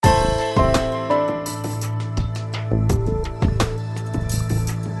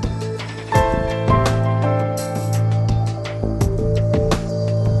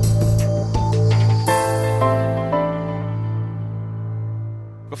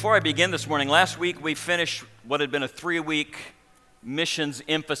Before I begin this morning, last week we finished what had been a 3-week missions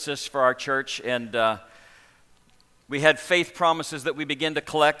emphasis for our church, and we had faith promises that we began to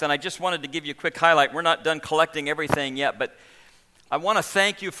collect, and I just wanted to give you a quick highlight. We're not done collecting everything yet, but I want to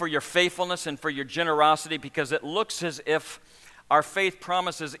thank you for your faithfulness and for your generosity, because it looks as if our faith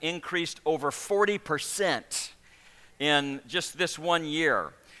promises increased over 40% in just this 1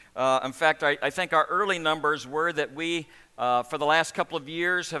 year. In fact, I think our early numbers were that we, for the last couple of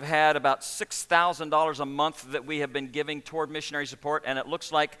years, have had about $6,000 a month that we have been giving toward missionary support, and it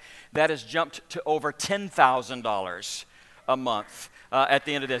looks like that has jumped to over $10,000 a month at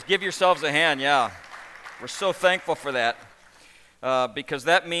the end of this. Give yourselves a hand, yeah. We're so thankful for that, because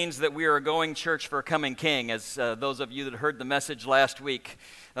that means that we are a going church for a coming king, as those of you that heard the message last week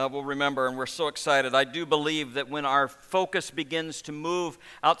will remember, and we're so excited. I do believe that when our focus begins to move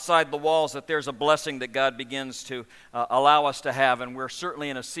outside the walls, that there's a blessing that God begins to allow us to have, and we're certainly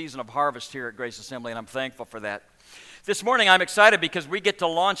in a season of harvest here at Grace Assembly, and I'm thankful for that. This morning I'm excited because we get to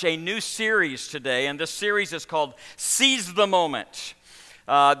launch a new series today, and this series is called Seize the Moment.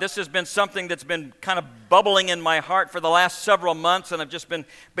 This has been something that's been kind of bubbling in my heart for the last several months, and I've just been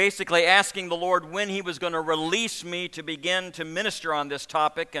basically asking the Lord when He was going to release me to begin to minister on this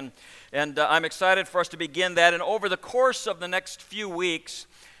topic, and I'm excited for us to begin that. And over the course of the next few weeks,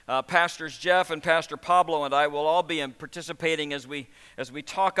 Pastors Jeff and Pastor Pablo and I will all be participating as we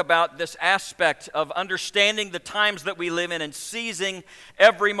talk about this aspect of understanding the times that we live in and seizing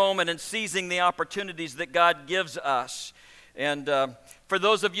every moment and seizing the opportunities that God gives us. And for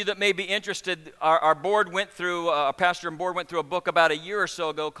those of you that may be interested, our board went through, pastor and board went through a book about a year or so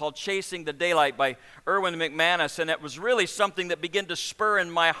ago called Chasing the Daylight by Erwin McManus, and it was really something that began to spur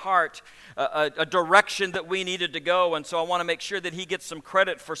in my heart a direction that we needed to go, and so I want to make sure that he gets some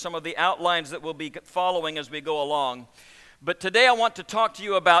credit for some of the outlines that we'll be following as we go along. But today I want to talk to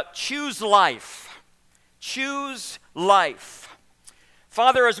you about choose life. Choose life.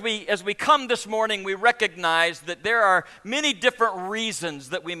 Father, as we come this morning, we recognize that there are many different reasons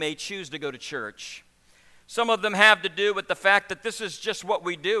that we may choose to go to church. Some of them have to do with the fact that this is just what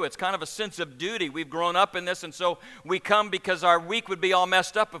we do. It's kind of a sense of duty. We've grown up in this, and so we come because our week would be all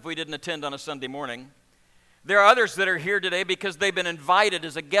messed up if we didn't attend on a Sunday morning. There are others that are here today because they've been invited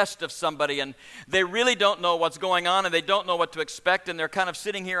as a guest of somebody, and they really don't know what's going on, and they don't know what to expect, and they're kind of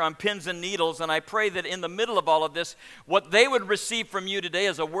sitting here on pins and needles, and I pray that in the middle of all of this, what they would receive from you today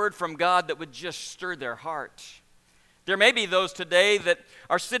is a word from God that would just stir their heart. There may be those today that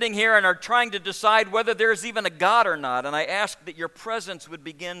are sitting here and are trying to decide whether there's even a God or not, and I ask that your presence would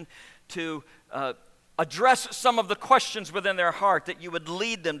begin to address some of the questions within their heart, that you would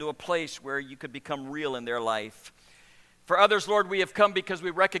lead them to a place where you could become real in their life. For others, Lord, we have come because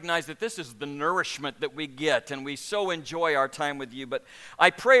we recognize that this is the nourishment that we get, and we so enjoy our time with you. But I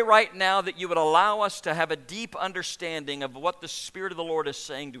pray right now that you would allow us to have a deep understanding of what the Spirit of the Lord is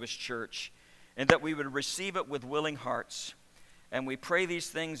saying to His church, and that we would receive it with willing hearts. And we pray these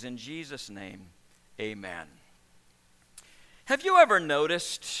things in Jesus' name. Amen. Have you ever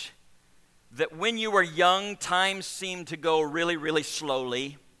noticed that when you were young, time seemed to go really, really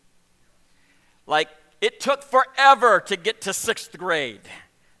slowly? Like, it took forever to get to 6th grade.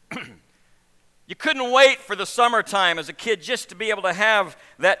 You couldn't wait for the summertime as a kid just to be able to have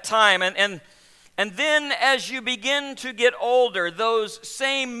that time. And then as you begin to get older, those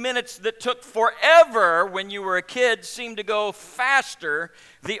same minutes that took forever when you were a kid seem to go faster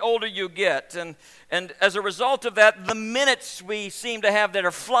the older you get. And as a result of that, the minutes we seem to have that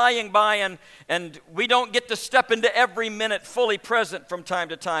are flying by, and we don't get to step into every minute fully present from time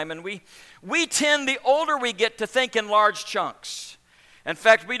to time. And we tend, the older we get, to think in large chunks. In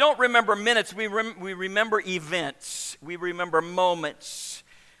fact, we don't remember minutes, we remember events. We remember moments.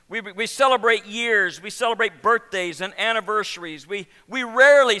 We celebrate years, we celebrate birthdays and anniversaries. We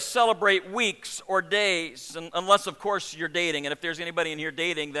rarely celebrate weeks or days, unless, of course, you're dating. And if there's anybody in here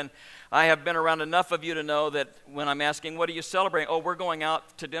dating, then I have been around enough of you to know that when I'm asking, what are you celebrating? Oh, we're going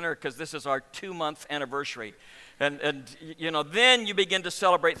out to dinner because this is our 2-month anniversary. And you know, then you begin to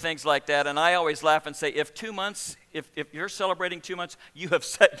celebrate things like that. And I always laugh and say, if you're celebrating 2 months, you have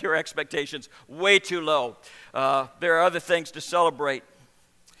set your expectations way too low. There are other things to celebrate.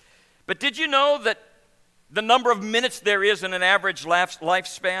 But did you know that the number of minutes there is in an average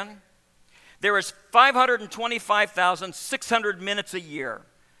lifespan? There is 525,600 minutes a year.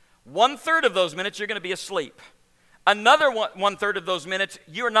 1/3 of those minutes you're going to be asleep. Another 1/3 of those minutes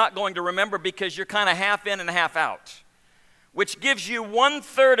you're not going to remember because you're kind of half in and half out, which gives you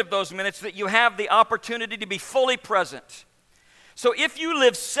 1/3 of those minutes that you have the opportunity to be fully present. So if you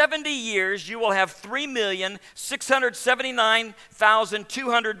live 70 years, you will have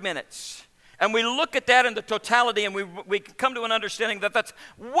 3,679,200 minutes. And we look at that in the totality, and we come to an understanding that that's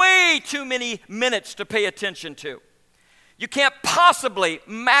way too many minutes to pay attention to. You can't possibly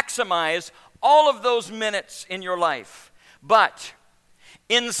maximize all of those minutes in your life. But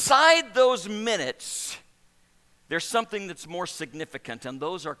inside those minutes, there's something that's more significant, and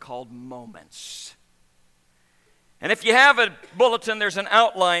those are called moments. And if you have a bulletin, there's an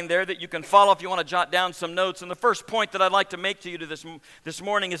outline there that you can follow if you want to jot down some notes. And the first point that I'd like to make to you this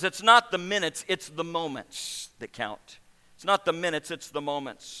morning is it's not the minutes, it's the moments that count. It's not the minutes, it's the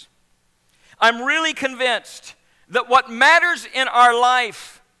moments. I'm really convinced that what matters in our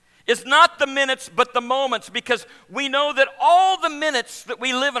life is not the minutes, but the moments, because we know that all the minutes that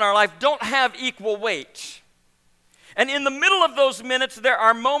we live in our life don't have equal weight. And in the middle of those minutes, there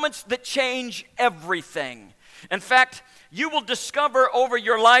are moments that change everything. In fact, you will discover over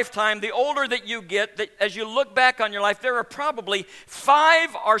your lifetime, the older that you get, that as you look back on your life, there are probably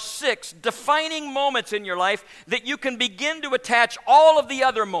 5 or 6 defining moments in your life that you can begin to attach all of the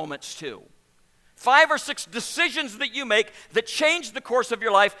other moments to. 5 or 6 decisions that you make that change the course of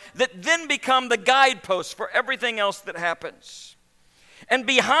your life that then become the guideposts for everything else that happens. And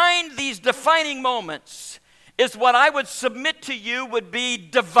behind these defining moments is what I would submit to you would be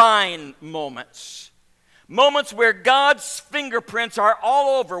divine moments. Moments where God's fingerprints are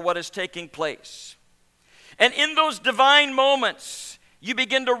all over what is taking place. And in those divine moments, you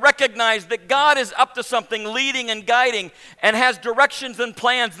begin to recognize that God is up to something, leading and guiding, and has directions and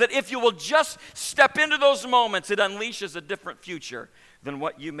plans that if you will just step into those moments, it unleashes a different future than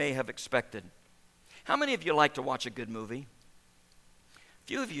what you may have expected. How many of you like to watch a good movie? A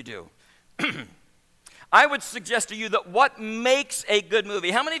few of you do. I would suggest to you that what makes a good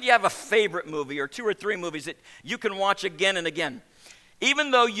movie, how many of you have a favorite movie or 2 or 3 movies that you can watch again and again?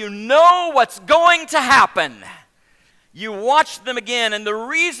 Even though you know what's going to happen, you watch them again. And the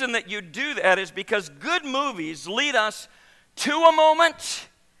reason that you do that is because good movies lead us to a moment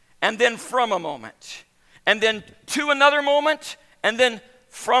and then from a moment. And then to another moment and then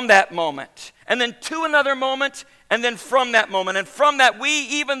from that moment. And then to another moment and then from that moment. And from that, we,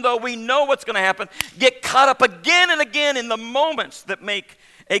 even though we know what's going to happen, get caught up again and again in the moments that make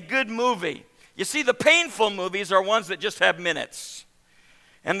a good movie. You see, the painful movies are ones that just have minutes.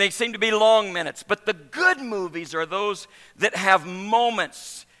 And they seem to be long minutes. But the good movies are those that have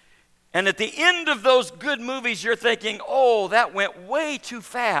moments. And at the end of those good movies, you're thinking, oh, that went way too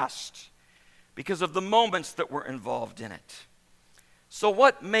fast because of the moments that were involved in it. So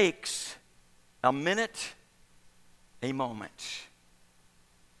what makes a minute a moment?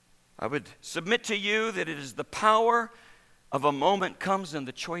 I would submit to you that it is the power of a moment comes in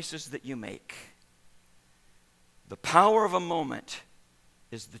the choices that you make. The power of a moment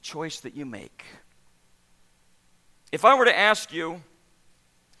is the choice that you make. If I were to ask you,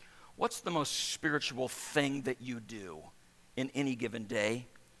 what's the most spiritual thing that you do in any given day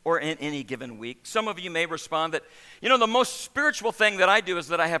or in any given week? Some of you may respond that, the most spiritual thing that I do is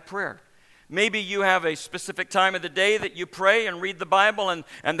that I have prayer. Maybe you have a specific time of the day that you pray and read the Bible, and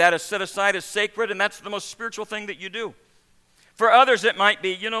that is set aside as sacred, and that's the most spiritual thing that you do. For others, it might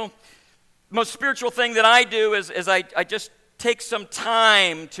be, the most spiritual thing that I do is I just take some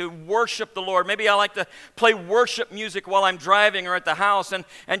time to worship the Lord. Maybe I like to play worship music while I'm driving or at the house, and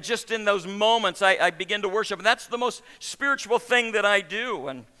just in those moments, I begin to worship, and that's the most spiritual thing that I do.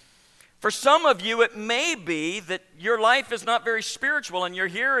 And for some of you, it may be that your life is not very spiritual, and you're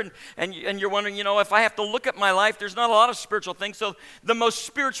here and you're wondering, if I have to look at my life, there's not a lot of spiritual things. So the most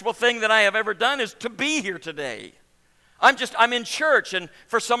spiritual thing that I have ever done is to be here today. I'm in church, and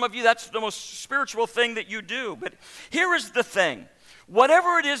for some of you, that's the most spiritual thing that you do. But here is the thing.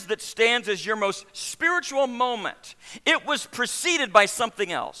 Whatever it is that stands as your most spiritual moment, it was preceded by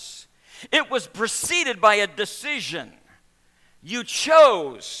something else. It was preceded by a decision. You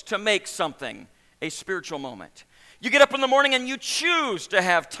chose to make something a spiritual moment. You get up in the morning and you choose to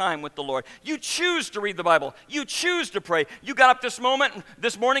have time with the Lord. You choose to read the Bible. You choose to pray. You got up this morning,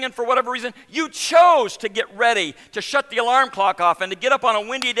 and for whatever reason, you chose to get ready, to shut the alarm clock off, and to get up on a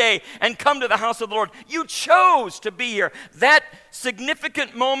windy day and come to the house of the Lord. You chose to be here. That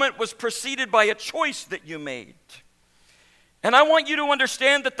significant moment was preceded by a choice that you made. And I want you to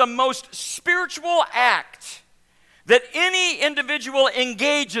understand that the most spiritual act that any individual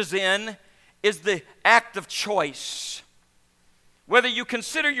engages in is the act of choice. Whether you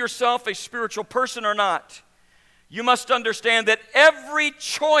consider yourself a spiritual person or not, you must understand that every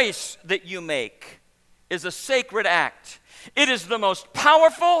choice that you make is a sacred act. It is the most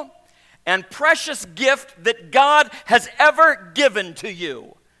powerful and precious gift that God has ever given to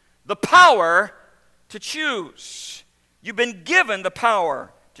you. The power to choose. You've been given the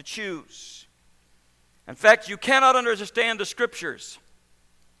power to choose. In fact, you cannot understand the Scriptures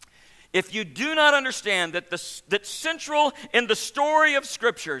if you do not understand that central in the story of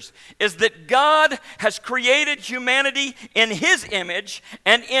Scriptures is that God has created humanity in His image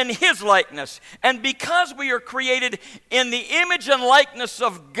and in His likeness. And because we are created in the image and likeness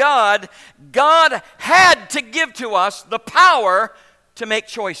of God, God had to give to us the power to make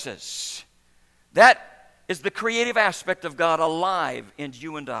choices. That is the creative aspect of God alive in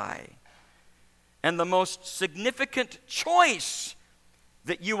you and I. And the most significant choice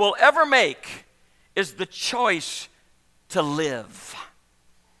that you will ever make is the choice to live.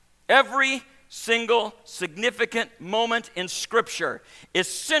 Every single significant moment in Scripture is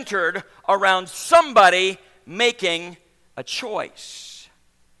centered around somebody making a choice.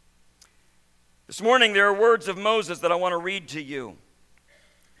 This morning there are words of Moses that I want to read to you.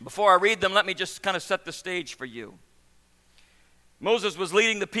 Before I read them, let me just kind of set the stage for you. Moses was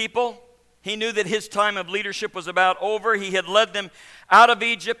leading the people. He knew that his time of leadership was about over. He had led them out of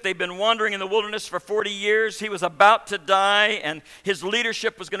Egypt. They'd been wandering in the wilderness for 40 years. He was about to die, and his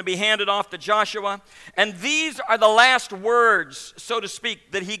leadership was going to be handed off to Joshua. And these are the last words, so to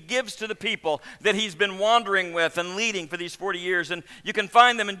speak, that he gives to the people that he's been wandering with and leading for these 40 years. And you can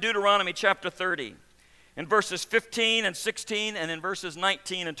find them in Deuteronomy chapter 30, in verses 15 and 16, and in verses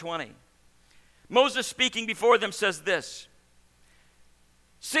 19 and 20. Moses, speaking before them, says this: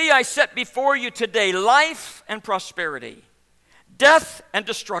 "See, I set before you today life and prosperity, death and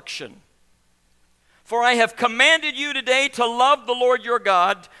destruction. For I have commanded you today to love the Lord your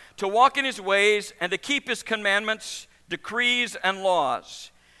God, to walk in His ways, and to keep His commandments, decrees, and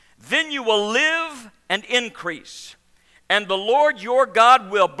laws. Then you will live and increase, and the Lord your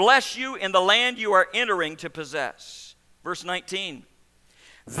God will bless you in the land you are entering to possess." Verse 19.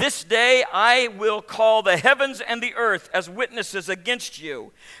 "This day I will call the heavens and the earth as witnesses against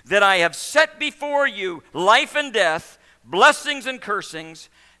you, that I have set before you life and death, blessings and cursings.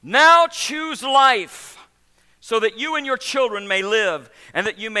 Now choose life, so that you and your children may live, and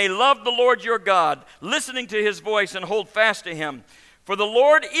that you may love the Lord your God, listening to His voice and hold fast to Him. For the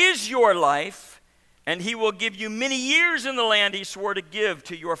Lord is your life, and He will give you many years in the land He swore to give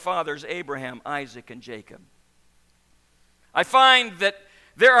to your fathers Abraham, Isaac, and Jacob." I find that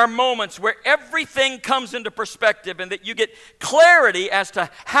there are moments where everything comes into perspective and that you get clarity as to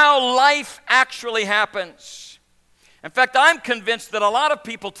how life actually happens. In fact, I'm convinced that a lot of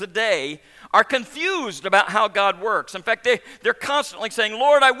people today are confused about how God works. In fact, they're constantly saying,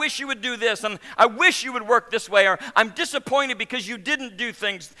 "Lord, I wish you would do this, and I wish you would work this way," or "I'm disappointed because you didn't do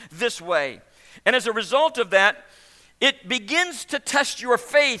things this way." And as a result of that, it begins to test your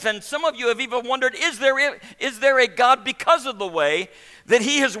faith. And some of you have even wondered, is there a God because of the way that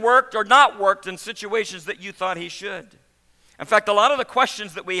He has worked or not worked in situations that you thought He should? In fact, a lot of the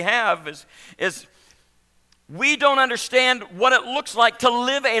questions that we have is we don't understand what it looks like to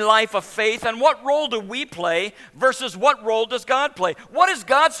live a life of faith, and what role do we play versus what role does God play? What is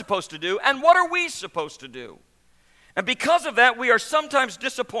God supposed to do, and what are we supposed to do? And because of that, we are sometimes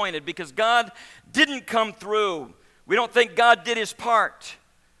disappointed because God didn't come through. We don't think God did His part.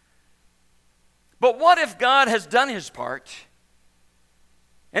 But what if God has done His part,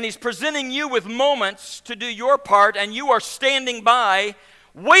 and He's presenting you with moments to do your part, and you are standing by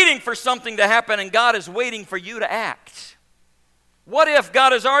waiting for something to happen, and God is waiting for you to act? What if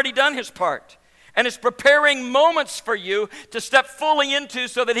God has already done His part and is preparing moments for you to step fully into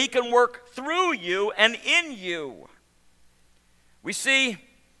so that He can work through you and in you? We see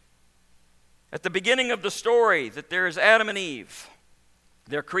at the beginning of the story that there is Adam and Eve.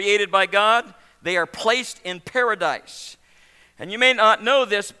 They're created by God. They are placed in paradise. And you may not know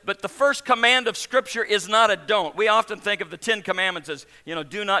this, but the first command of Scripture is not a don't. We often think of the 10 Commandments as,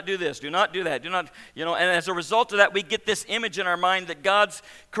 do not do this, do not do that, do not, and as a result of that, we get this image in our mind that God's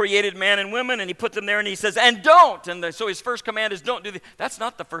created man and women, and He put them there, and He says, and don't. And so His first command is don't do this. That's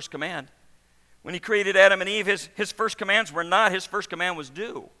not the first command. When He created Adam and Eve, his first commands were not. His first command was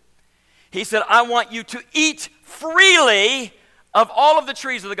do. He said, I want you to eat freely of all of the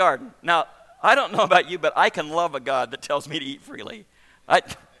trees of the garden. Now, I don't know about you, but I can love a God that tells me to eat freely. I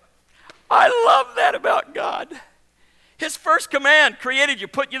love that about God. His first command created you,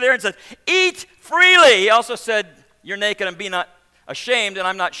 put you there, and said, eat freely. He also said, you're naked and be not ashamed. And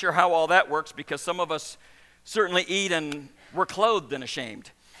I'm not sure how all that works, because some of us certainly eat and we're clothed and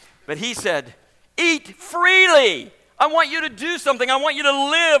ashamed. But He said, eat freely I want you to do something. I want you to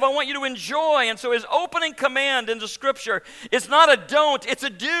live. I want you to enjoy. And so his opening command into Scripture is not a don't, it's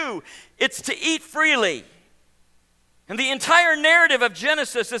a do. It's to eat freely. And the entire narrative of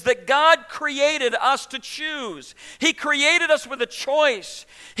Genesis is that God created us to choose. He created us with a choice.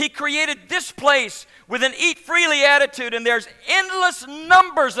 He created this place with an eat freely attitude, and there's endless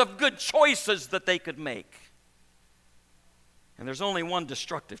numbers of good choices that they could make. And there's only one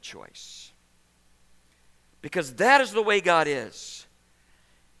destructive choice. Because that is the way God is.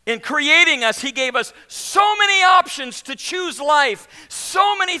 In creating us, He gave us so many options to choose life,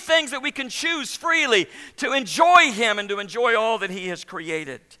 so many things that we can choose freely to enjoy Him and to enjoy all that He has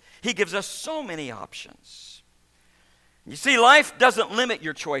created. He gives us so many options. You see, life doesn't limit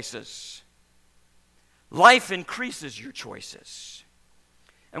your choices. Life increases your choices.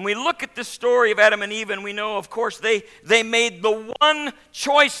 And we look at this story of Adam and Eve, and we know, of course, they made the one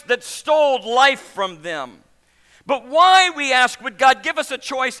choice that stole life from them. But why, we ask, would God give us a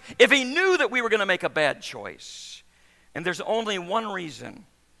choice if He knew that we were going to make a bad choice? And there's only one reason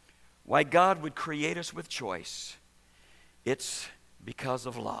why God would create us with choice. It's because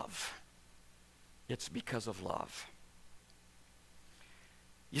of love. It's because of love.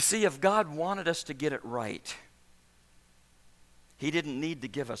 You see, if God wanted us to get it right, He didn't need to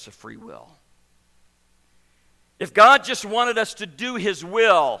give us a free will. If God just wanted us to do His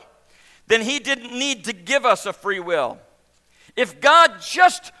will, then He didn't need to give us a free will. If God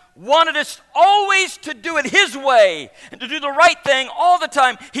just wanted us always to do it His way and to do the right thing all the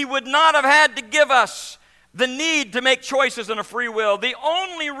time, He would not have had to give us the need to make choices in a free will. The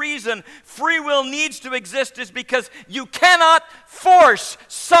only reason free will needs to exist is because you cannot force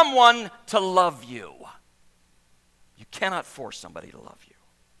someone to love you. You cannot force somebody to love you.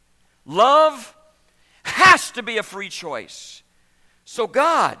 Love has to be a free choice. So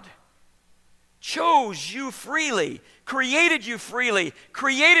God chose you freely, created you freely,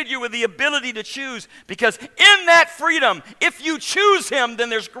 created you with the ability to choose, because in that freedom, if you choose Him, then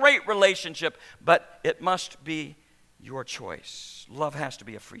there's great relationship, but it must be your choice. Love has to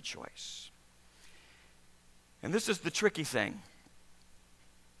be a free choice. And this is the tricky thing.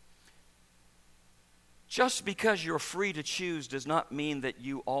 Just because you're free to choose does not mean that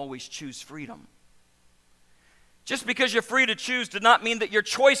you always choose freedom. Just because you're free to choose does not mean that your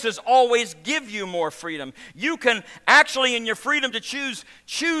choices always give you more freedom. You can actually, in your freedom to choose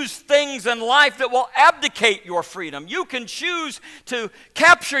things in life that will abdicate your freedom. You can choose to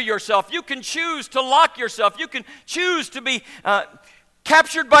capture yourself. You can choose to lock yourself. You can choose to be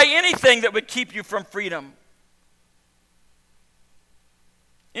captured by anything that would keep you from freedom.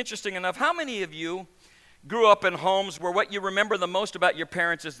 Interesting enough, how many of you grew up in homes where what you remember the most about your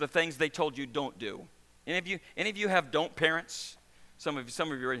parents is the things they told you don't do? Any of you have don't parents? Some of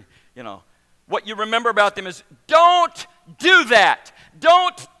you are, what you remember about them is, don't do that.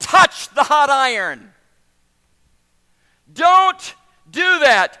 Don't touch the hot iron. Don't do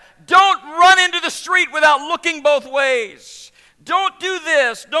that. Don't run into the street without looking both ways. Don't do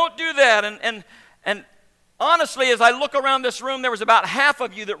this. Don't do that. And honestly, as I look around this room, there was about half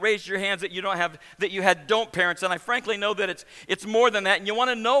of you that raised your hands that you had don't parents, and I frankly know that it's more than that. And you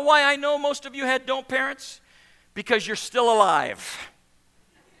want to know why I know most of you had don't parents? Because you're still alive.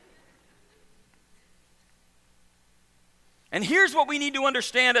 And here's what we need to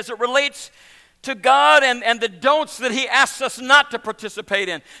understand as it relates to God and the don'ts that He asks us not to participate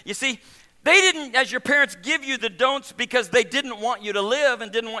in. You see, they didn't, as your parents, give you the don'ts because they didn't want you to live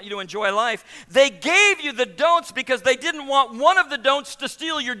and didn't want you to enjoy life. They gave you the don'ts because they didn't want one of the don'ts to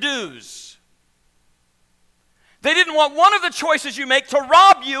steal your dues. They didn't want one of the choices you make to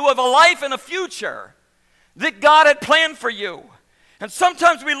rob you of a life and a future that God had planned for you. And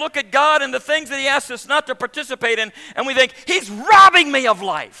sometimes we look at God and the things that He asks us not to participate in, and we think, He's robbing me of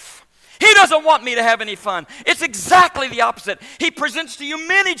life. He doesn't want me to have any fun. It's exactly the opposite. He presents to you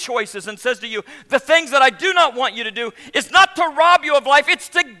many choices and says to you, the things that I do not want you to do is not to rob you of life, it's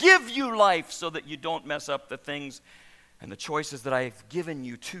to give you life so that you don't mess up the things and the choices that I've given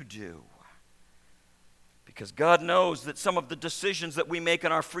you to do. Because God knows that some of the decisions that we make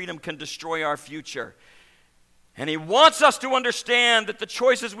in our freedom can destroy our future. And He wants us to understand that the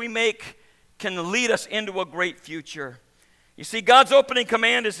choices we make can lead us into a great future. You see, God's opening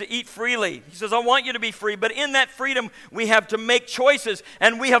command is to eat freely. He says, I want you to be free. But in that freedom, we have to make choices.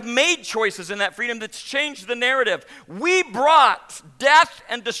 And we have made choices in that freedom that's changed the narrative. We brought death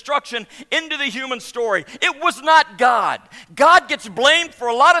and destruction into the human story. It was not God. God gets blamed for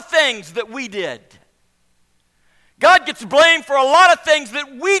a lot of things that we did. God gets blamed for a lot of things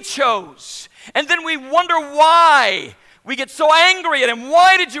that we chose. And then we wonder why we get so angry at him.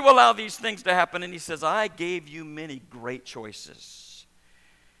 Why did you allow these things to happen? And he says, I gave you many great choices,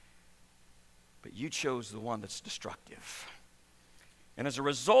 but you chose the one that's destructive. And as a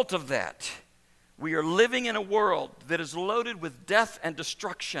result of that, we are living in a world that is loaded with death and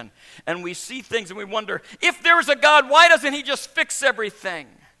destruction. And we see things and we wonder, if there is a God, why doesn't he just fix everything?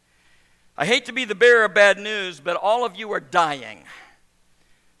 I hate to be the bearer of bad news, but all of you are dying.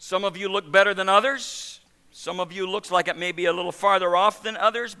 Some of you look better than others. Some of you looks like it may be a little farther off than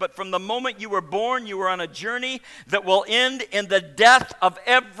others. But from the moment you were born, you were on a journey that will end in the death of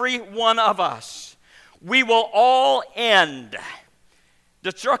every one of us. We will all end.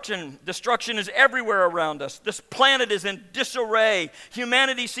 Destruction is everywhere around us. This planet is in disarray.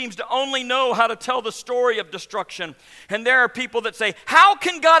 Humanity seems to only know how to tell the story of destruction. And there are people that say, how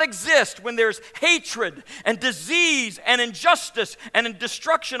can God exist when there's hatred and disease and injustice and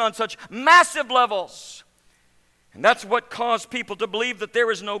destruction on such massive levels? And that's what caused people to believe that there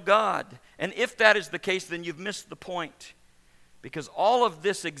is no God. And if that is the case, then you've missed the point. Because all of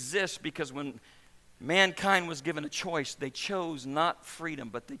this exists because when mankind was given a choice, they chose not freedom,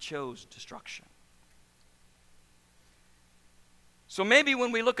 but they chose destruction. So maybe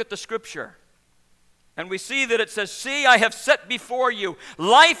when we look at the scripture and we see that it says, see, I have set before you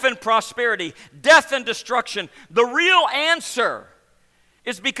life and prosperity, death and destruction, the real answer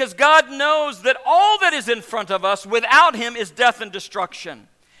is because God knows that all that is in front of us without him is death and destruction.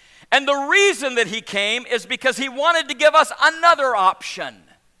 And the reason that he came is because he wanted to give us another option.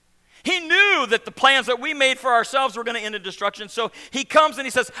 He knew that the plans that we made for ourselves were going to end in destruction. So he comes and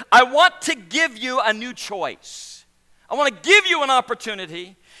he says, I want to give you a new choice. I want to give you an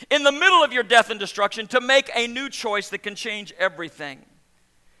opportunity in the middle of your death and destruction to make a new choice that can change everything.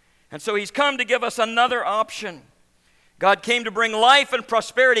 And so he's come to give us another option. God came to bring life and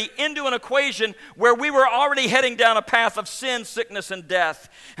prosperity into an equation where we were already heading down a path of sin, sickness, and death.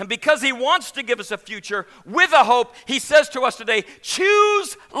 And because he wants to give us a future with a hope, he says to us today,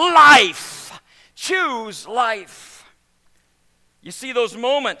 choose life. Choose life. You see, those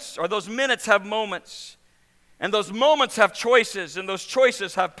moments or those minutes have moments. And those moments have choices, and those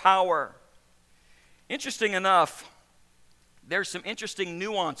choices have power. Interesting enough, there's some interesting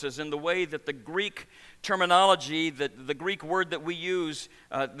nuances in the way that the Greek terminology, that the Greek word that we use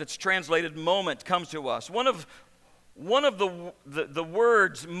that's translated moment comes to us. One of the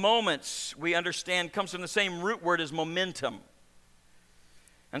words moments we understand comes from the same root word as momentum.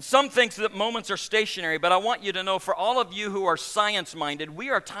 And some think that moments are stationary, but I want you to know, for all of you who are science-minded, we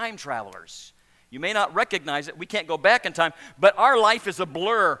are time travelers. You may not recognize it. We can't go back in time, but our life is a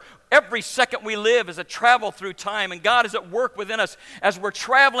blur. Every second we live is a travel through time, and God is at work within us as we're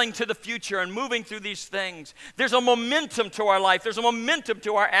traveling to the future and moving through these things. There's a momentum to our life. There's a momentum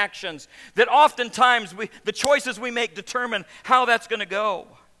to our actions that oftentimes the choices we make determine how that's going to go.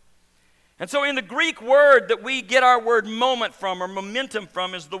 And so in the Greek word that we get our word moment from or momentum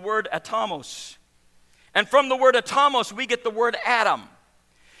from is the word atomos. And from the word atomos we get the word atom.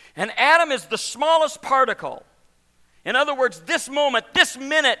 And atom is the smallest particle. In other words, this moment, this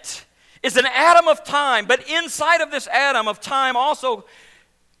minute, is an atom of time. But inside of this atom of time also,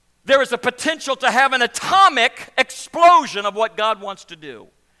 there is a potential to have an atomic explosion of what God wants to do.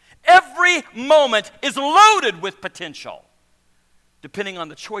 Every moment is loaded with potential, depending on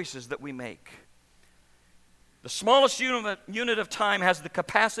the choices that we make. The smallest unit of time has the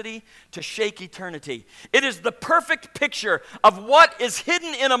capacity to shake eternity. It is the perfect picture of what is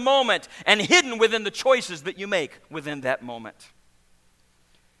hidden in a moment and hidden within the choices that you make within that moment.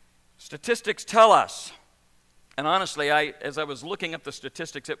 Statistics tell us, and honestly, as I was looking up the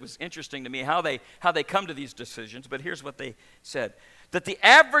statistics, it was interesting to me how they come to these decisions, but here's what they said. That the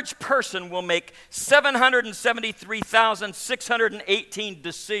average person will make 773,618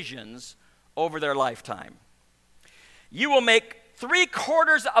 decisions over their lifetime. You will make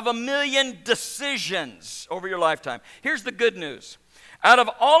 750,000 decisions over your lifetime. Here's the good news. Out of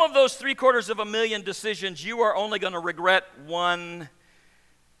all of those 750,000 decisions, you are only going to regret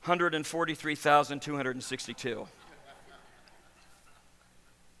 143,262.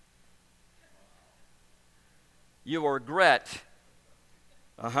 You will regret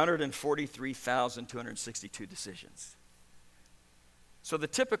 143,262 decisions. So the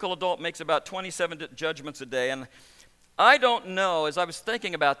typical adult makes about 27 judgments a day, and I don't know, as I was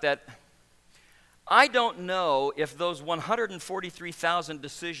thinking about that, I don't know if those 143,000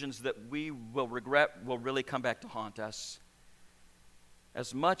 decisions that we will regret will really come back to haunt us,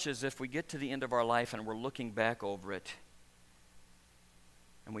 as much as if we get to the end of our life and we're looking back over it,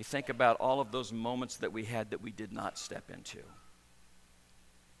 and we think about all of those moments that we had that we did not step into.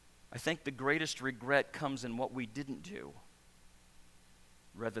 I think the greatest regret comes in what we didn't do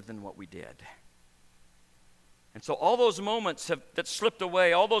rather than what we did. And so all those moments that slipped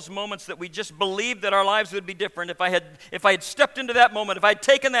away, all those moments that we just believed that our lives would be different, if I had stepped into that moment, if I had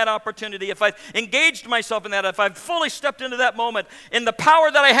taken that opportunity, if I engaged myself in that, if I'd fully stepped into that moment, in the power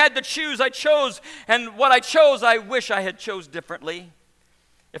that I had to choose, I chose, and what I chose, I wish I had chose differently.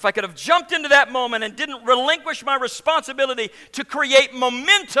 If I could have jumped into that moment and didn't relinquish my responsibility to create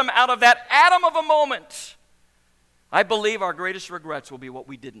momentum out of that atom of a moment, I believe our greatest regrets will be what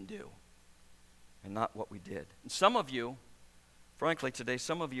we didn't do and not what we did. And some of you, frankly today,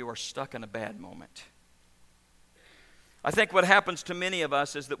 some of you are stuck in a bad moment. I think what happens to many of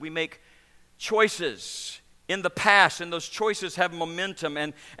us is that we make choices in the past, and those choices have momentum,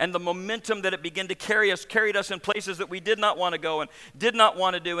 and the momentum that it began to carried us in places that we did not want to go and did not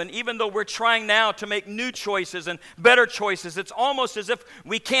want to do. And even though we're trying now to make new choices and better choices, it's almost as if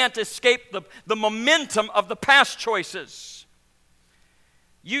we can't escape the momentum of the past choices.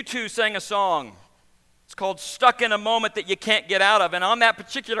 U2 sang a song. It's called Stuck in a Moment That You Can't Get Out Of. And on that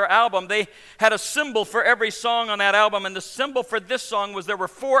particular album, they had a symbol for every song on that album. And the symbol for this song was there were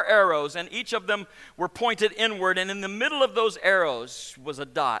 4 arrows, and each of them were pointed inward. And in the middle of those arrows was a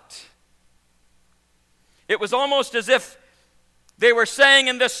dot. It was almost as if they were saying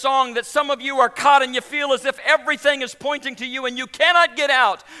in this song that some of you are caught and you feel as if everything is pointing to you and you cannot get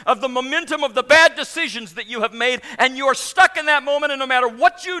out of the momentum of the bad decisions that you have made, and you are stuck in that moment, and no matter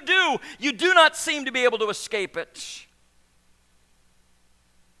what you do not seem to be able to escape it.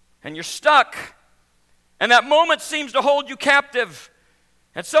 And you're stuck, and that moment seems to hold you captive.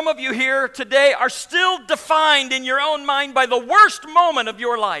 And some of you here today are still defined in your own mind by the worst moment of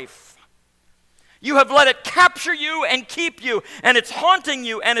your life. You have let it capture you and keep you, and it's haunting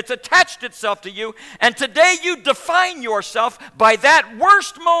you, and it's attached itself to you. And today you define yourself by that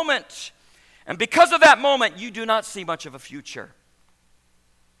worst moment. And because of that moment, you do not see much of a future.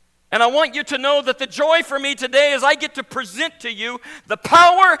 And I want you to know that the joy for me today is I get to present to you the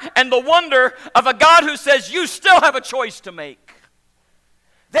power and the wonder of a God who says you still have a choice to make.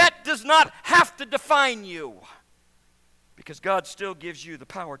 That does not have to define you, because God still gives you the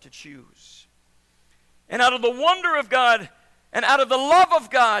power to choose. And out of the wonder of God and out of the love of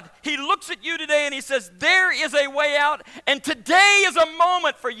God, He looks at you today and He says, there is a way out, and today is a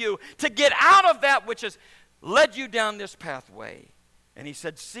moment for you to get out of that which has led you down this pathway. And He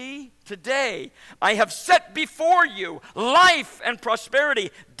said, see, today I have set before you life and prosperity,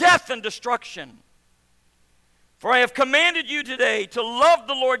 death and destruction. For I have commanded you today to love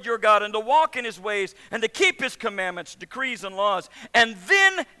the Lord your God and to walk in His ways and to keep His commandments, decrees, and laws. And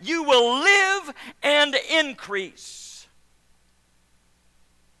then you will live and increase.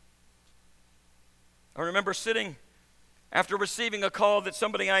 I remember sitting after receiving a call that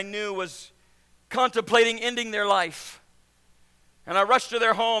somebody I knew was contemplating ending their life. And I rushed to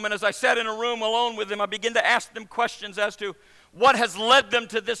their home, and as I sat in a room alone with them, I began to ask them questions as to what has led them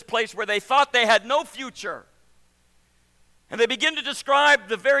to this place where they thought they had no future. And they begin to describe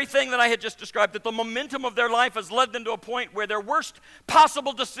the very thing that I had just described, that the momentum of their life has led them to a point where their worst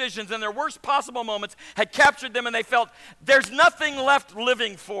possible decisions and their worst possible moments had captured them, and they felt there's nothing left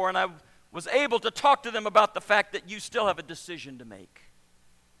living for. And I was able to talk to them about the fact that you still have a decision to make,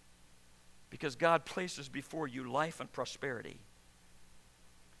 because God places before you life and prosperity,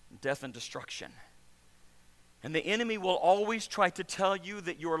 death and destruction. And the enemy will always try to tell you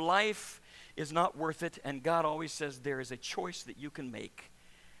that your life is not worth it, and God always says there is a choice that you can make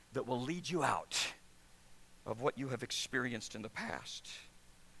that will lead you out of what you have experienced in the past.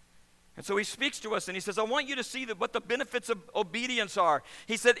 And so He speaks to us and He says, I want you to see that what the benefits of obedience are.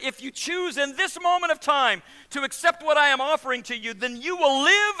 He said, if you choose in this moment of time to accept what I am offering to you, then you will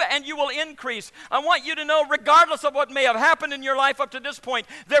live and you will increase. I want you to know, regardless of what may have happened in your life up to this point,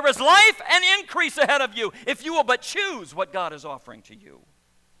 there is life and increase ahead of you if you will but choose what God is offering to you.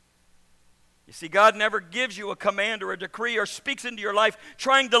 You see, God never gives you a command or a decree or speaks into your life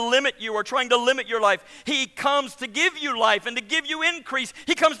trying to limit you or trying to limit your life. He comes to give you life and to give you increase.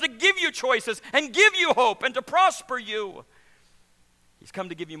 He comes to give you choices and give you hope and to prosper you. He's come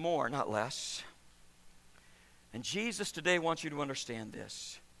to give you more, not less. And Jesus today wants you to understand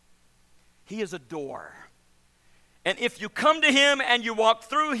this. He is a door. And if you come to Him and you walk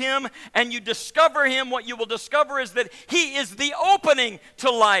through Him and you discover Him, what you will discover is that He is the opening to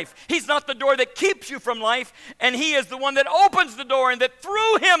life. He's not the door that keeps you from life, and He is the one that opens the door, and that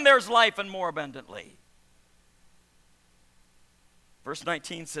through Him there's life and more abundantly. Verse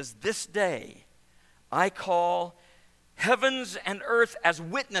 19 says, this day I call heavens and earth as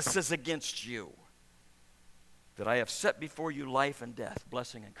witnesses against you, that I have set before you life and death,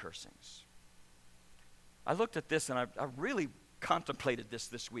 blessing and cursings. I looked at this and I really contemplated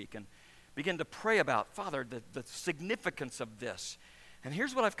this week and began to pray about, Father, the significance of this. And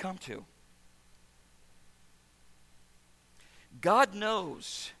here's what I've come to. God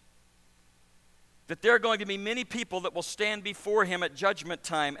knows that there are going to be many people that will stand before him at judgment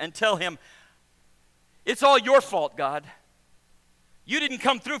time and tell him, it's all your fault, God. You didn't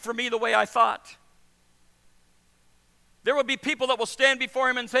come through for me the way I thought. There will be people that will stand before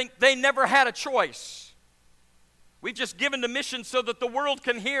him and think they never had a choice. We've just given the mission so that the world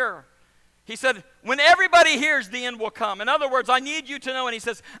can hear. He said, when everybody hears, the end will come. In other words, I need you to know, and he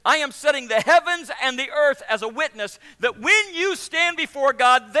says, I am setting the heavens and the earth as a witness that when you stand before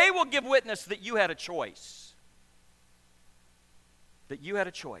God, they will give witness that you had a choice. That you had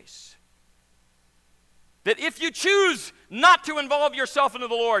a choice. That if you choose not to involve yourself into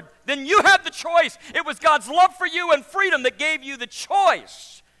the Lord, then you have the choice. It was God's love for you and freedom that gave you the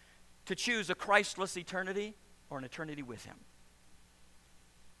choice to choose a Christless eternity or an eternity with him.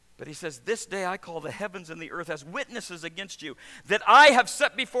 But he says, this day I call the heavens and the earth as witnesses against you, that I have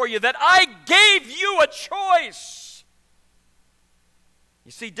set before you, that I gave you a choice.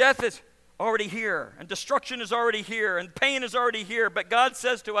 You see, death is already here, and destruction is already here, and pain is already here. But God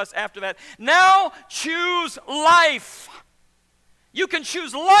says to us after that, now choose life. You can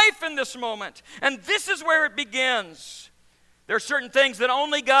choose life in this moment. And this is where it begins. There are certain things that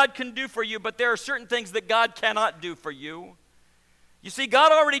only God can do for you, but there are certain things that God cannot do for you. You see,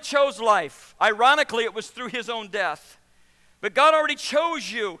 God already chose life. Ironically, it was through his own death. But God already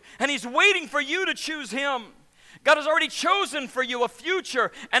chose you, and he's waiting for you to choose him. God has already chosen for you a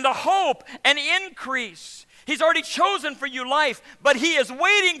future and a hope and increase. He's already chosen for you life, but he is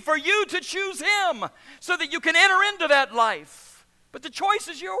waiting for you to choose him so that you can enter into that life. But the choice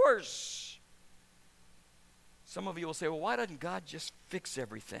is yours. Some of you will say, well, why doesn't God just fix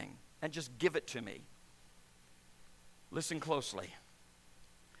everything and just give it to me? Listen closely.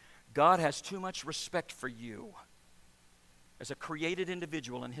 God has too much respect for you as a created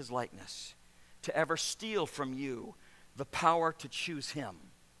individual in his likeness to ever steal from you the power to choose him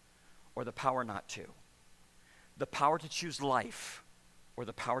or the power not to. The power to choose life or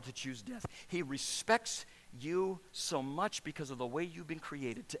the power to choose death. He respects you so much because of the way you've been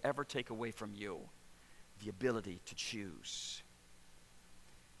created to ever take away from you the ability to choose.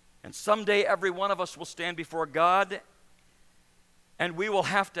 And someday every one of us will stand before God and we will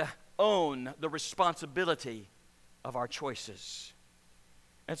have to own the responsibility of our choices.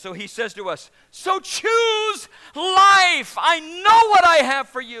 And so he says to us, so choose life. I know what I have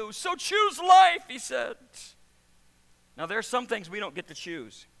for you. So choose life, he said. Now there are some things we don't get to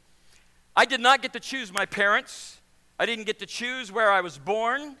choose. I did not get to choose my parents. I didn't get to choose where I was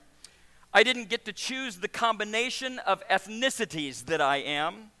born. I didn't get to choose the combination of ethnicities that I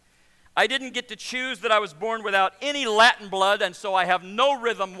am. I didn't get to choose that I was born without any Latin blood, and so I have no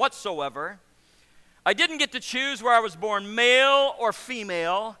rhythm whatsoever. I didn't get to choose where I was born male or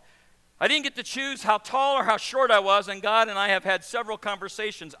female. I didn't get to choose how tall or how short I was, and God and I have had several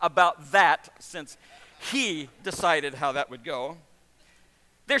conversations about that since he decided how that would go.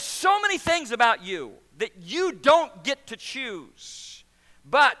 There's so many things about you that you don't get to choose,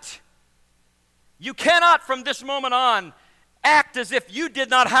 but you cannot from this moment on act as if you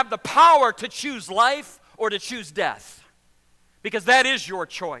did not have the power to choose life or to choose death, because that is your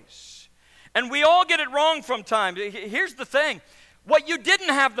choice. And we all get it wrong from time. Here's the thing. What you didn't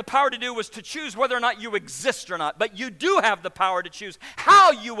have the power to do was to choose whether or not you exist or not, but you do have the power to choose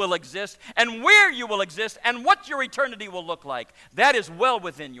how you will exist and where you will exist and what your eternity will look like. That is well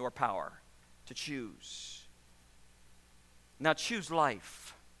within your power to choose. Now choose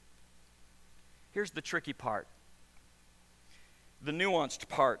life. Here's the tricky part. The nuanced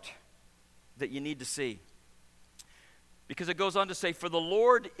part that you need to see. Because it goes on to say, for the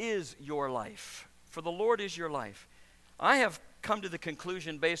Lord is your life. For the Lord is your life. I have come to the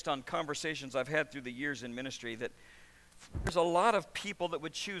conclusion based on conversations I've had through the years in ministry that there's a lot of people that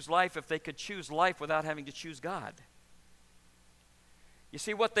would choose life if they could choose life without having to choose God. You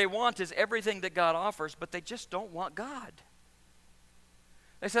see, what they want is everything that God offers, but they just don't want God.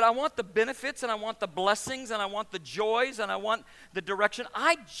 They said, I want the benefits, and I want the blessings, and I want the joys, and I want the direction.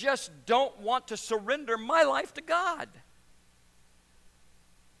 I just don't want to surrender my life to God.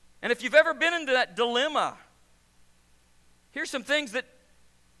 And if you've ever been into that dilemma, here's some things that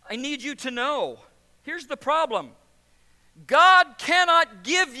I need you to know. Here's the problem. God cannot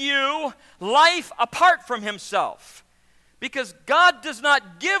give you life apart from himself, because God does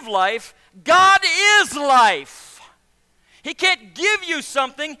not give life. God is life. He can't give you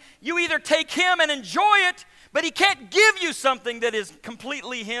something. You either take him and enjoy it, But he can't give you something that is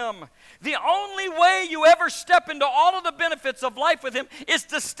completely him. The only way you ever step into all of the benefits of life with him is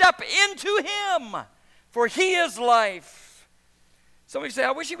to step into him, for he is life. Somebody say,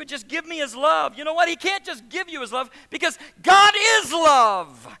 I wish he would just give me his love. You know what? He can't just give you his love because God is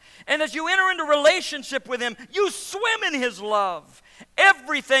love. And as you enter into relationship with him, you swim in his love.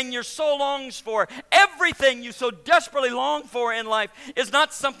 Everything your soul longs for, everything you so desperately long for in life is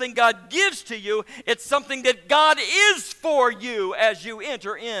not something God gives to you. It's something that God is for you as you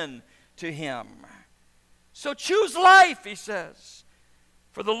enter in to him. So choose life, he says,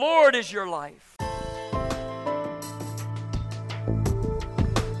 for the Lord is your life.